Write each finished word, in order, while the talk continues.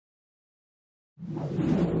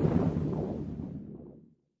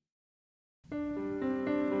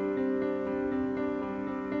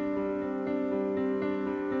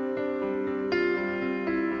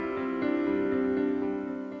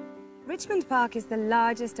Richmond Park is the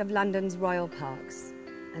largest of London's royal parks,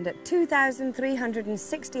 and at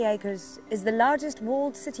 2,360 acres is the largest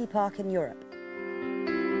walled city park in Europe.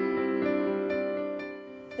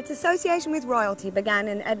 Its association with royalty began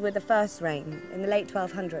in Edward I's reign in the late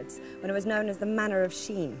 1200s, when it was known as the Manor of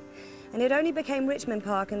Sheen, and it only became Richmond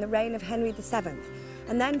Park in the reign of Henry VII,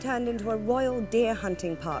 and then turned into a royal deer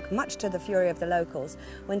hunting park, much to the fury of the locals,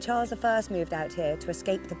 when Charles I moved out here to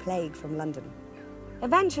escape the plague from London.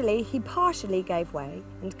 Eventually, he partially gave way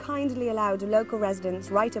and kindly allowed local residents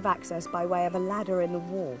right of access by way of a ladder in the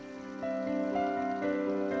wall.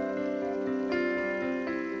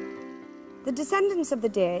 The descendants of the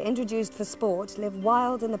deer introduced for sport live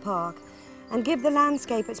wild in the park and give the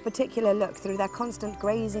landscape its particular look through their constant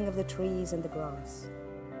grazing of the trees and the grass.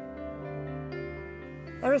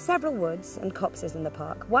 There are several woods and copses in the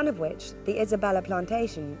park, one of which, the Isabella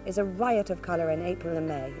plantation, is a riot of colour in April and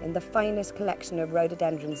May in the finest collection of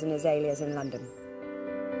rhododendrons and azaleas in London.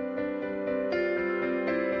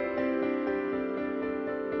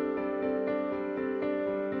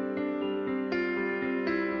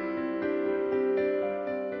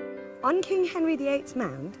 On King Henry VIII's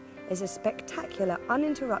mound is a spectacular,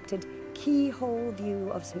 uninterrupted keyhole view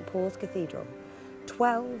of St Paul's Cathedral,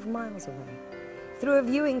 12 miles away, through a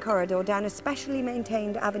viewing corridor down a specially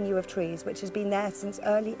maintained avenue of trees which has been there since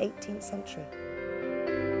early 18th century.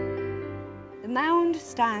 The mound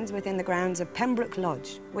stands within the grounds of Pembroke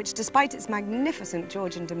Lodge, which, despite its magnificent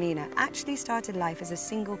Georgian demeanour, actually started life as a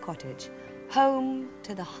single cottage, home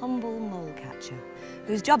to the humble mole catcher,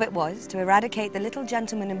 whose job it was to eradicate the little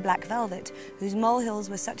gentleman in black velvet whose molehills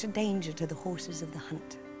were such a danger to the horses of the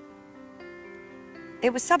hunt.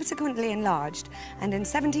 It was subsequently enlarged and in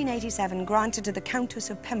 1787 granted to the Countess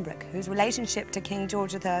of Pembroke, whose relationship to King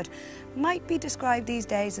George III might be described these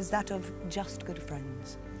days as that of just good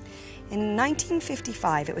friends. In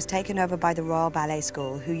 1955 it was taken over by the Royal Ballet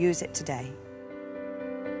School, who use it today.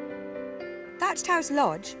 Thatched House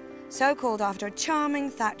Lodge, so called after a charming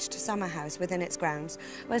thatched summer house within its grounds,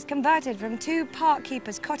 was converted from two park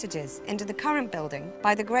keepers' cottages into the current building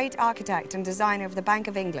by the great architect and designer of the Bank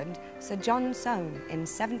of England, Sir John Soane, in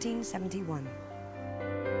 1771.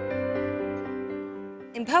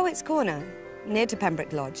 In Poets' Corner, near to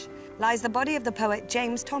Pembroke Lodge, lies the body of the poet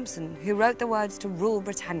James Thomson, who wrote the words to Rule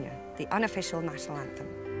Britannia, the unofficial national anthem.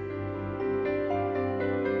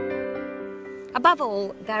 Above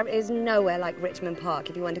all, there is nowhere like Richmond Park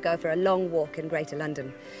if you want to go for a long walk in Greater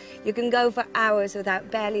London. You can go for hours without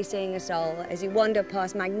barely seeing a soul as you wander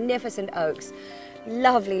past magnificent oaks,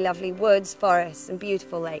 lovely, lovely woods, forests and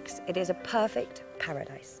beautiful lakes. It is a perfect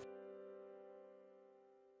paradise.